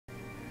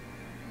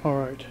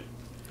Alright,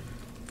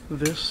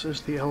 this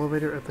is the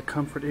elevator at the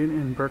Comfort Inn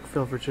in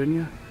Burkeville,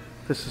 Virginia.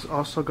 This is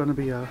also going to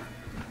be a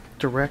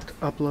direct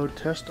upload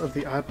test of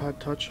the iPod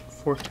Touch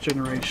 4th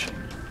generation.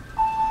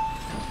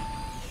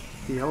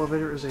 The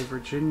elevator is a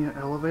Virginia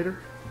elevator,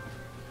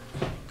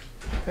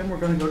 and we're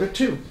going to go to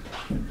 2.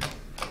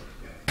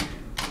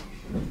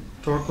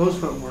 Door close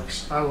button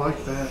works. I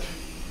like that.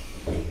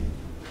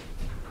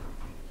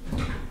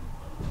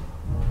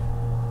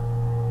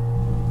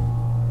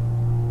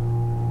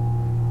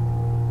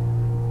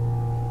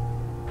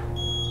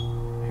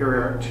 Here we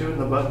are at 2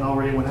 and the button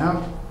already went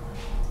out.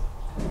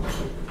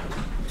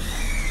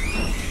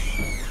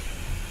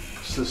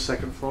 This is the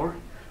second floor.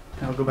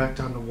 Now we'll go back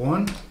down to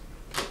 1.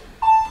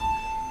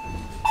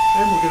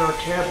 And we'll get our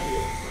cab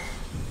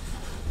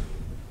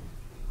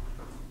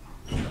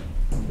view.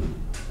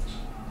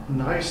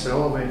 Nice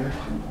elevator.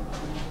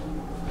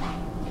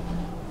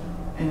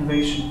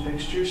 Innovation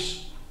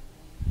fixtures.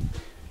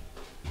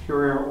 Here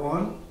we are at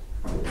 1.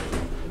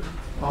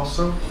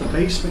 Also, the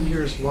basement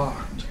here is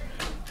locked,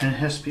 and it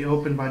has to be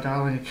opened by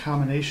dialing a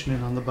combination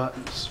in on the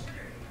buttons.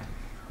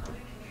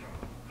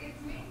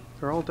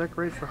 They're all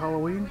decorated for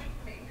Halloween.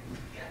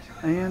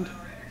 And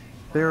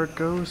there it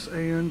goes,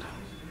 and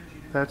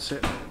that's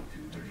it.